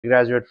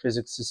graduate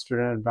physics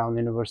student at Brown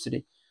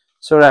University.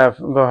 So Raf,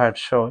 go ahead,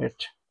 show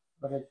it.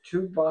 Okay,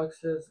 two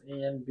boxes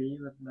A and B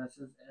with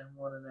masses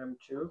M1 and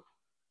M2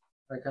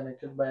 are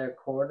connected by a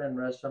cord and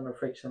rest on a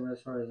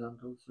frictionless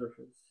horizontal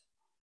surface.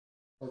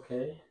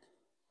 Okay.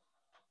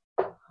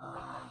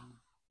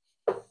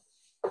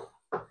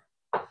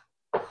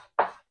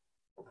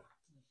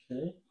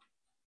 Okay.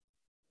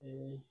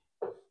 A,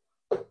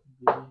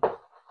 B.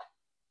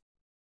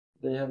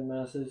 They have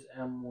masses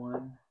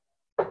M1,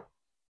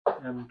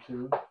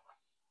 M2.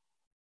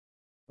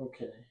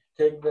 Okay.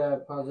 Take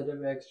the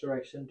positive x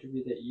direction to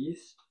be the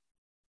east.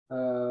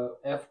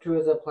 F2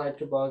 is applied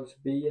to box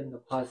B in the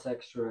plus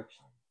x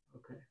direction.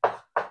 Okay.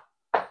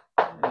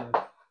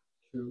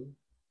 F2.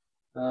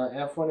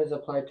 F1 is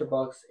applied to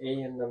box A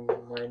in the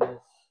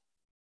minus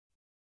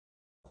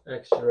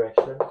x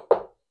direction.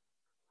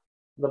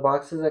 The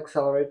boxes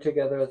accelerate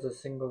together as a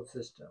single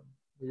system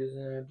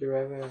using a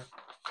derivative.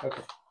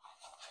 Okay.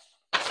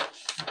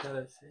 Okay,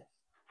 let's see.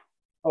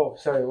 Oh,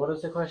 sorry. What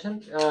was the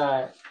question?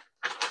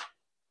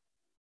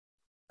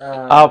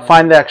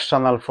 Find the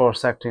external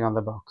force acting on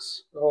the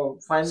box. Oh,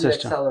 find the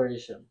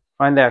acceleration.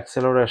 Find the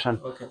acceleration.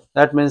 Okay.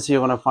 That means you're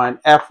going to find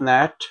F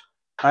net,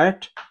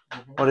 right?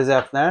 What is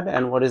F net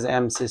and what is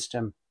M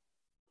system?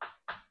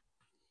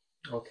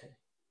 Okay.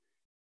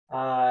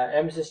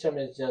 M system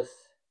is just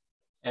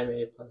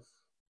MA plus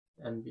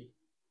MB.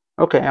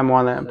 Okay,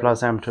 M1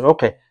 plus M2.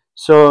 Okay.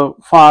 So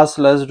first,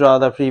 let's draw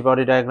the free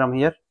body diagram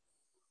here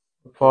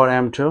for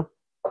M2.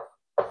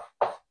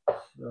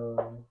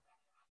 So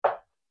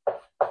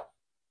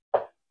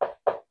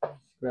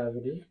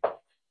gravity.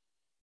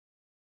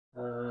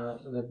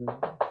 Let me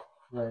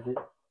write it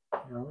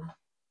down.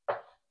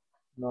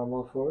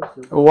 Normal force.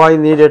 Why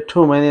needed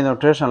too many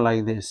notation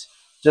like this?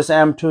 Just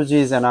M2G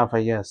is enough,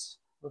 I guess.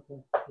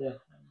 Okay. Yeah.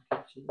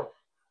 M2G.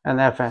 And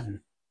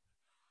Fn.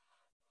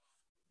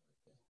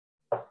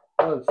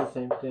 Oh, it's the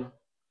same thing.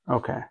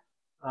 Okay.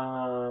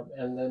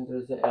 And then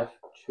there's the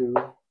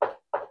F2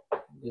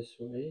 this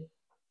way.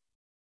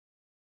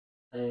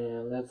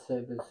 And let's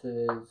say this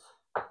is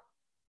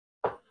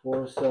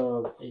force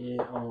of A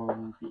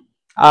on B.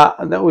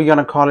 Then we're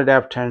gonna call it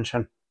F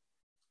tension.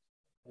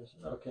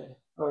 Okay.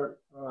 Or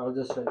I'll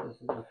just write this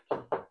as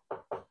F2.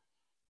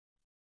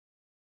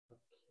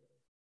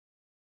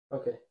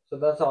 Okay. So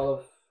that's all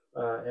of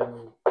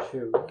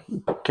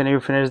M2. Can you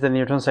finish the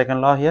Newton's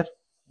second law here?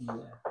 Yeah.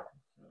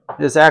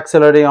 It's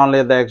accelerating only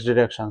in the x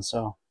direction,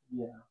 so.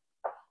 Yeah.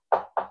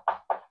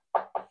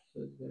 So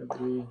it's gonna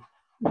be.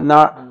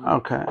 Not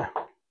okay.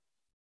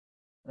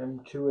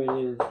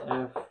 M2A is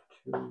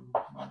F2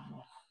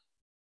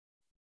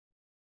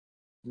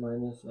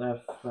 minus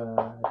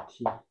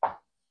Ft.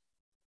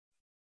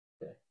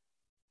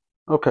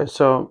 Okay,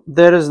 so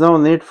there is no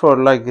need for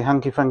like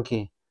hunky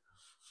funky.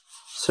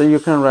 So you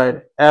can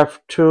write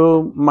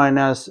F2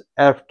 minus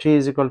Ft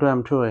is equal to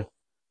M2A.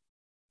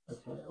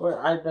 Okay,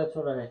 well, that's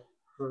what I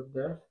wrote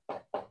there.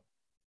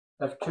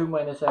 F2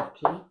 minus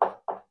Ft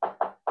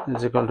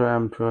is equal to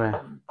M2A.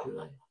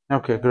 M2A.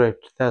 Okay, great.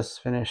 That's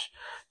finished.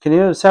 Can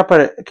you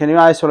separate? Can you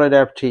isolate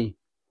Ft?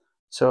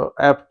 So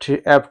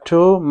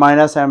F2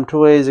 minus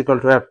M2A is equal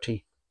to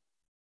Ft.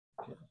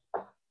 Okay.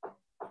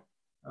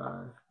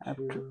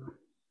 F2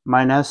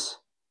 minus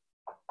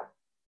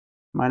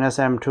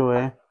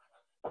M2A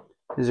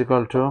is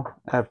equal to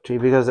Ft,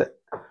 because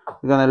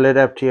we're gonna let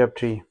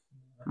Ft.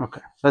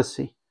 Okay, let's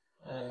see.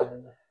 And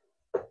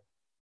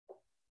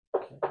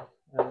okay,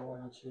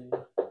 M1G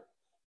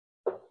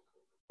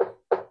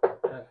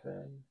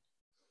Fn.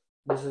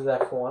 This is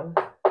F1.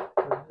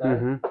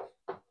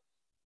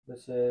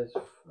 This is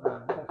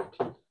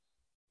Ft.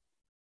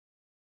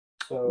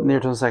 So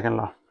Newton's second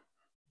law.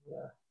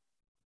 Yeah.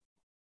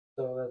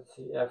 So let's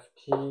see.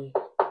 Ft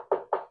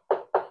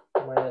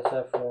minus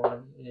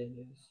F1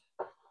 is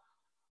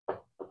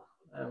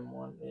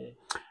M1A.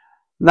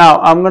 Now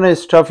I'm going to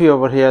stop you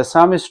over here.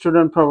 Some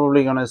student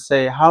probably going to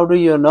say, how do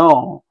you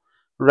know,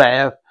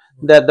 Raf,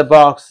 that the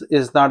box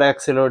is not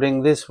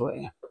accelerating this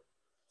way?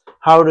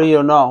 How do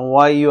you know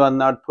why you are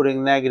not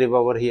putting negative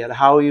over here?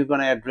 How are you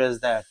going to address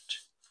that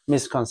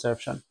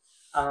misconception?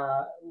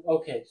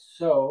 Okay,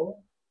 so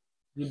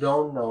you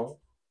don't know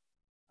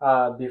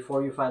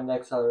before you find the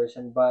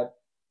acceleration, but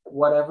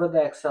whatever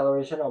the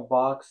acceleration of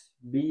box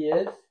B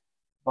is,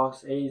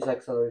 box A's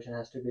acceleration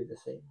has to be the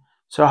same.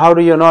 So how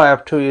do you know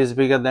F2 is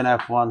bigger than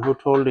F1? Who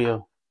told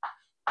you?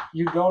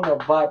 You don't know,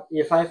 but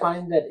if I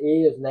find that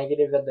A is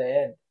negative at the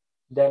end,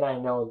 then I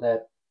know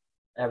that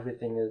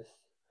everything is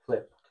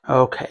flipped.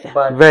 Okay,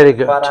 very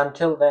good. But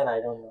until then, I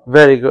don't know.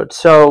 Very good.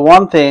 So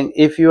one thing,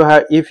 if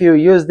you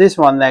use this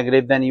one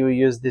negative, then you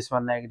use this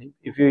one negative.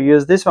 If you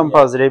use this one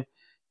positive,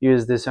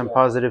 use this one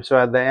positive. So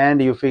at the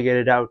end, you figure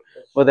it out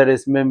whether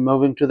it's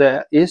moving to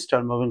the east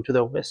or moving to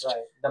the west.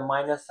 Right. The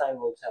minus sign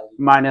will tell you.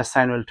 Minus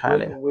sign will tell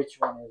you which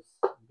one is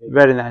bigger.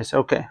 Very nice.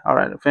 Okay. All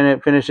right.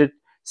 Finish it.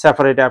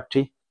 Separate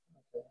Ft.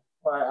 Okay.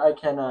 I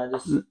can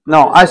just.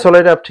 No,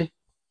 isolate Ft.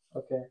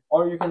 Okay.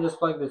 Or you can just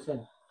plug this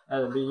in.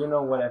 You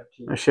know what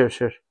Ft is.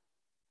 Sure.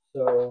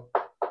 So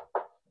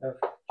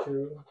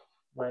F2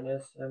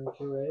 minus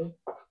M2A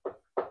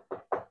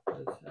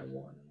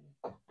M1.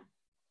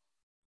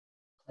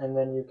 And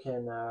then you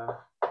can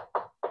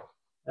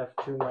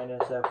F2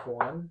 minus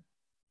F1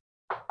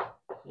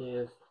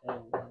 is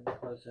M1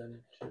 plus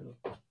M2.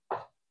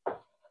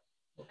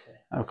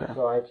 Okay.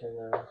 So I can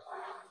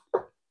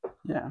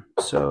Yeah.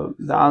 So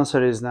the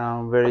answer is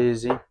now very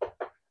easy. 2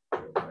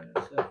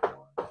 minus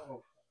F1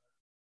 over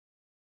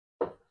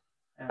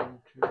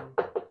M2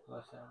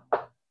 plus M1.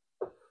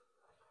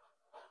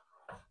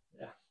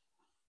 Yeah.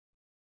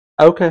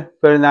 Okay.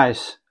 Very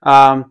nice.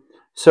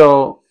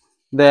 So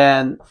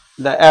then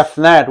the F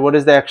net, what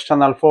is the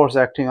external force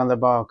acting on the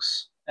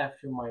box?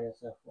 F2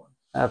 minus F1.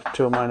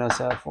 F2 minus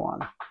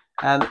F1.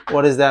 And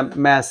what is the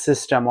mass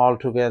system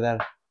altogether?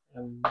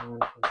 M1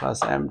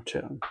 Plus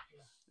M2.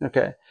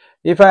 Okay.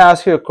 If I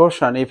ask you a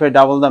question, if I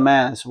double the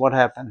mass, what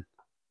happened?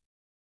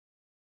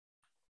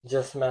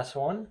 Just mass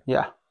 1?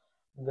 Yeah.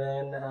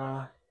 Then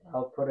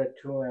I'll put a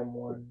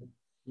 2m1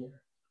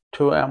 here.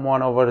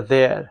 2m1 over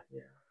there.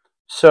 Yeah.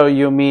 So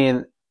you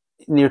mean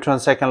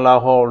Newton's second law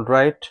hold,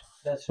 right?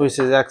 That's right. Which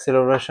is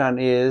acceleration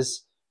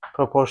is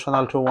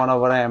proportional to 1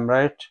 over m,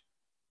 right?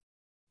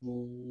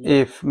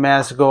 Yeah. If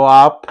mass go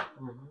up,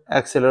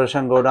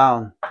 acceleration go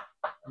down.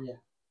 Yeah.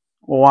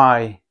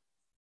 Why?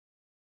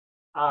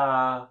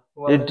 Well,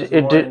 there's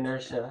more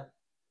inertia.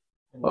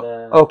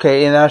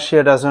 Okay,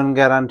 inertia doesn't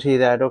guarantee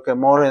that. Okay,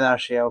 more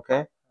inertia,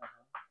 okay?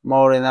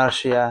 More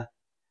inertia.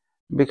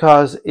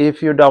 Because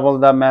if you double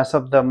the mass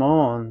of the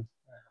moon,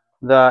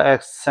 the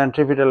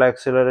centripetal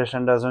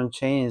acceleration doesn't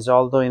change,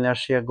 although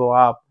inertia go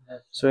up.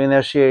 So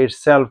inertia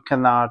itself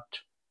cannot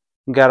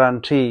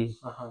guarantee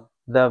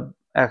the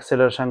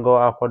acceleration go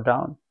up or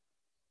down.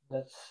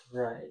 That's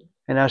right.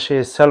 Inertia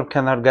itself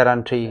cannot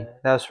guarantee.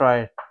 That's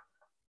right.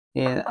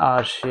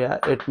 Inertia,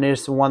 it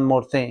needs one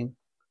more thing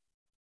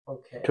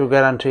to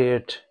guarantee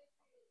it.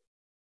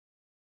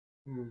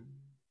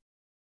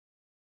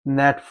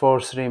 Net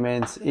force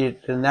remains,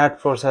 the net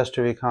force has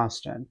to be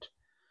constant.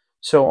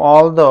 So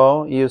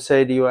although you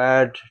said you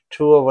add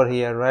 2 over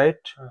here, right?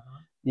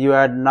 You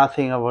add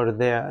nothing over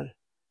there.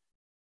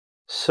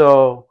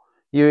 So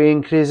you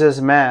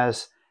increases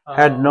mass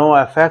had no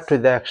effect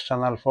with the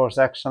external force.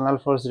 External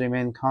force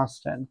remain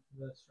constant.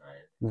 That's right.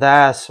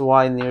 That's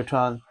why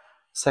Newton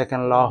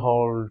second law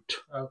hold.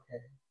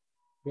 Okay.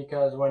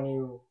 Because when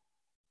you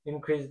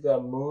increase the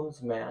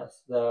moon's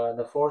mass,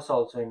 the force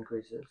also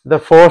increases. The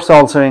force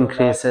also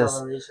increases.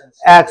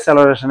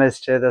 Acceleration is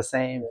still the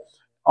same.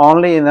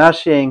 Only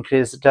inertia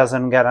increase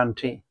doesn't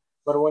guarantee.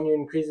 But when you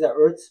increase the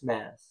Earth's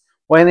mass,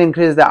 when you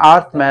increase the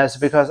Earth mass,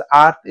 because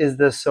Earth is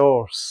the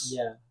source.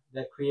 Yeah,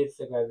 that creates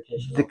the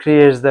gravitational. That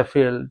creates the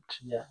field.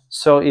 Yeah.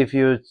 So if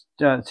you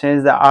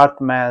change the Earth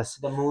mass,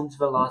 the moon's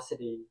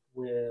velocity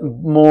will.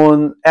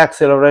 Moon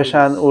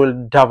acceleration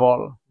will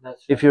double.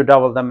 That's right. If you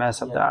double the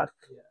mass of the Earth.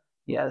 Yeah.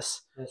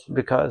 Yes. That's right.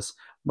 Because,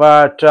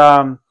 but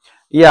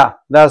yeah,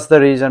 that's the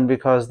reason,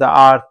 because the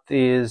Earth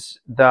is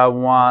the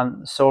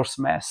one source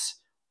mass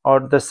or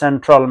the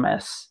central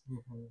mass.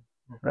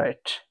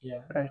 Right.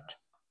 Yeah. Right.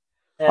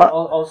 And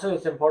also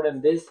it's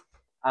important, this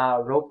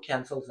rope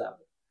cancels out.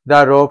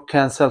 The rope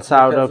cancels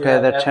out, okay,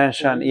 the FT,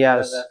 tension,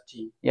 yes.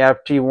 FT. Yeah,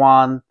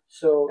 FT1,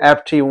 so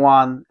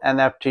FT1 and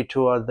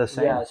FT2 are the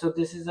same. Yeah, so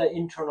this is an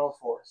internal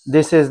force.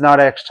 This is not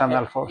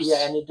external force.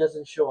 Yeah, and it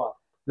doesn't show up.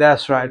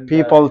 That's right.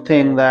 People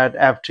think that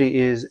FT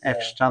is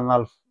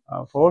external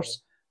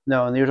force.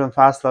 No, Newton's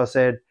first law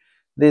said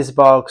this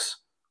box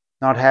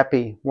not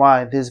happy.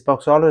 Why? This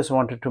box always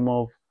wanted to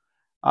move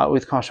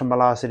with constant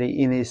velocity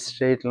in a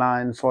straight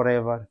line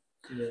forever.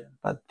 Yeah.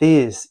 But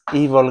this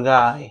evil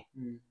guy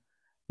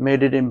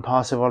made it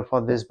impossible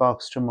for this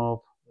box to move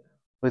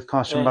with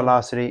constant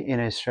velocity in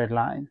a straight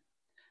line.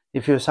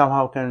 If you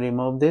somehow can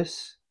remove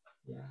this,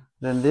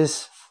 then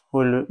this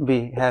will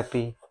be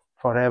happy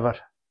forever.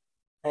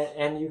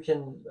 And you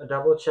can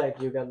double check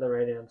you got the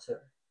right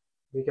answer.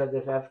 Because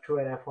if F2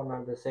 and F1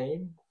 are the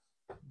same,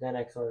 then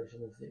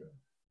acceleration is 0.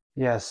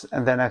 Yes,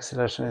 and then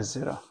acceleration is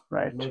 0.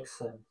 Right. Makes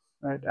sense.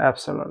 Right,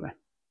 absolutely.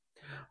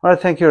 All right,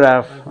 thank you,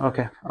 Ralph.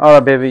 Okay. All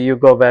right, baby, you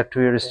go back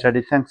to your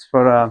study. Thanks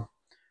for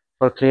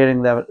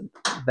clearing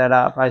that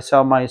up. I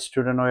saw my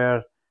student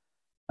were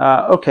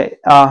okay.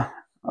 All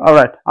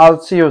right, I'll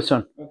see you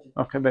soon.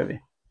 Okay,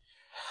 baby.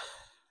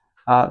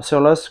 So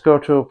let's go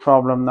to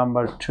problem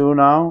number 2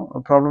 now.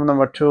 Problem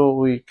number 2,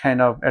 we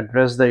kind of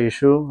addressed the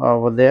issue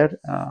over there,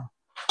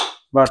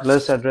 but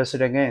let's address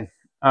it again.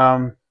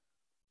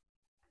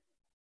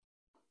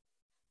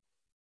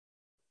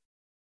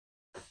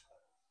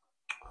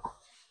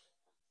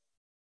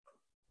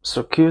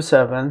 So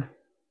Q7,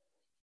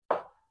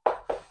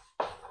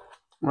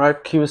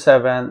 right?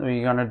 Q7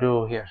 we're gonna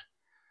do here.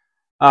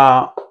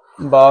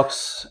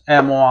 Box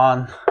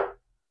M1.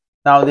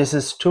 Now this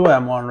is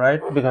 2M1,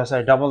 right? Because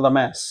I double the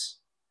mass.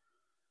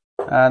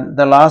 And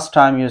the last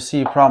time you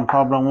see from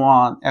problem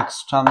 1,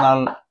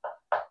 external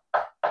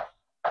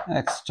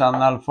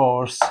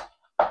force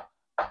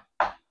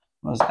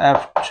was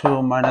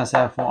F2 minus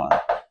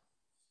F1.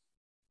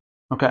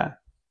 Okay.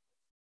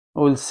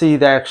 We'll see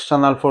the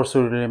external force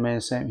will remain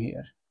same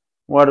here.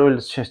 What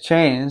will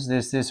change?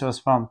 This was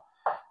from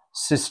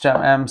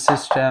system, M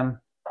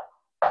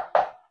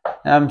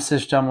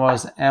system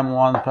was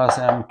m1 plus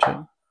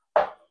m2.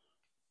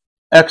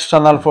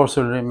 External force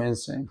will remain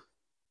same.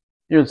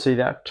 You'll see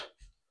that.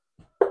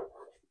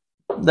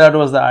 That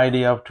was the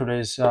idea of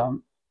today's.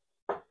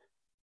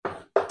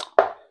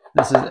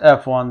 This is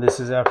F1, this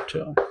is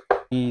F2.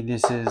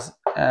 This is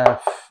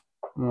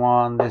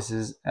F1, this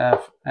is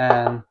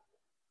Fn,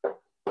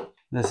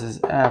 this is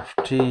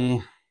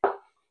Ft,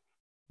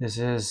 this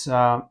is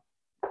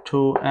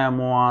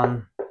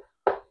 2m1,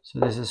 so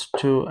this is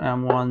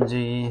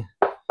 2m1g,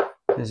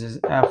 this is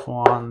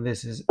F1,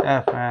 this is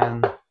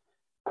Fn,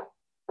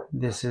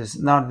 this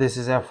is not, this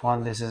is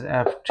F1, this is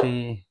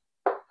Ft,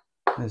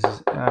 this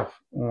is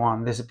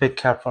F1. This is big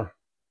careful.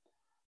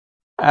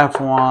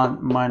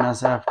 F1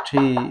 minus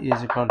Ft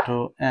is equal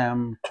to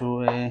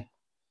m2a.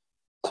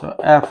 So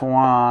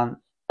F1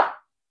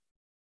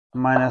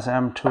 minus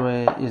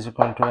m2a is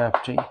equal to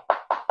Ft.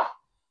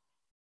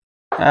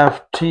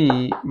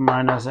 Ft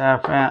minus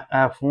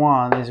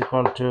F1 is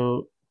equal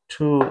to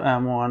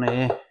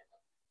 2m1a.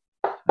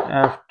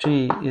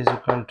 Ft is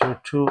equal to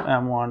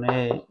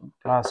 2m1a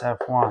plus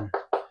F1.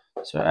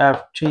 So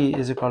Ft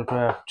is equal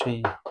to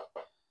Ft.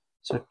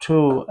 So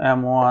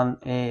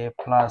 2m1a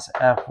plus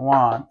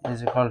F1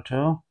 is equal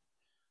to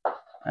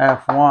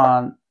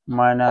F1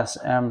 minus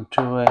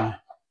m2a.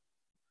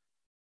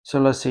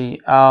 So let's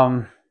see,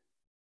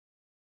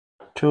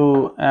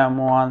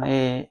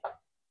 2m1a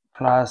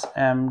plus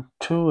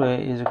m2a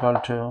is equal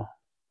to,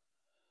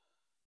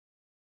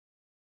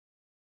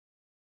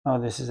 oh,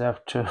 this is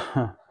F2,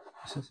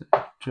 this is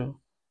F2,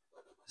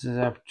 this is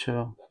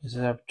F2, this is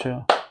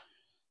F2,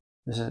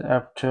 this is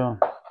F2.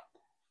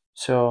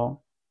 So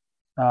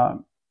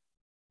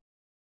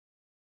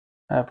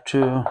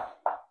F2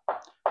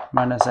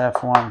 minus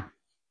F1.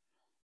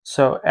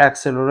 So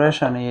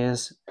acceleration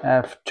is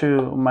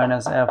F2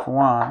 minus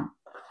F1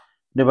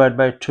 divided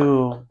by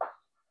 2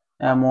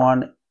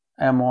 m1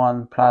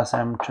 plus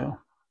m2.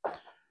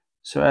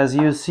 So as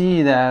you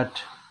see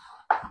that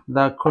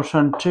the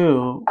quotient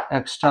 2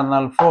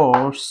 external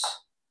force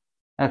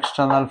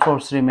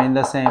remain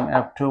the same,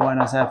 F2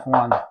 minus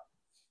F1.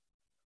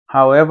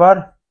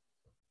 However,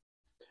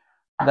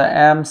 the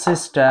M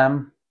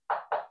system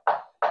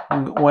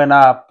went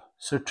up,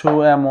 so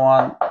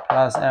 2m1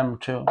 plus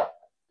m2.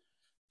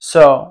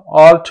 So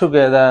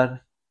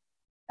altogether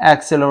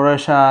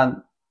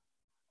acceleration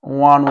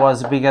 1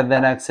 was bigger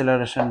than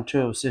acceleration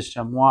 2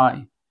 system.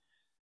 Why?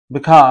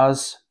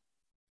 Because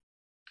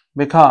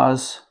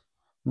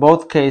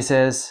both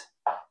cases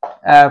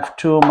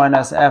F2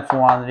 minus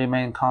F1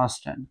 remain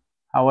constant.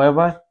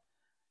 However,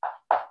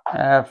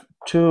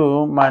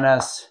 F2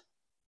 minus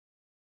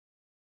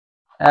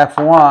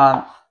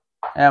F1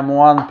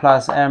 m1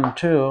 plus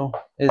m2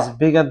 is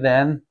bigger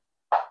than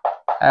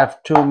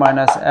F2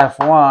 minus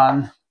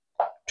F1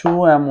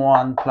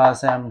 2m1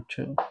 plus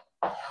m2.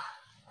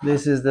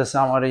 This is the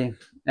summary,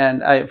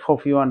 and I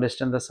hope you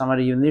understand the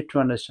summary. You need to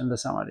understand the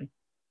summary.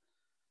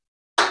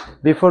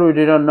 Before we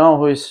didn't know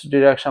which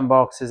direction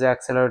box is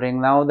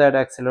accelerating. Now that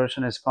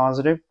acceleration is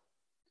positive,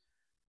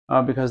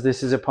 because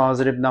this is a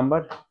positive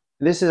number,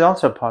 this is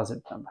also a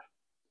positive number.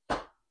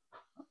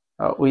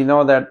 We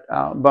know that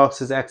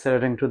box is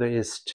accelerating to the east.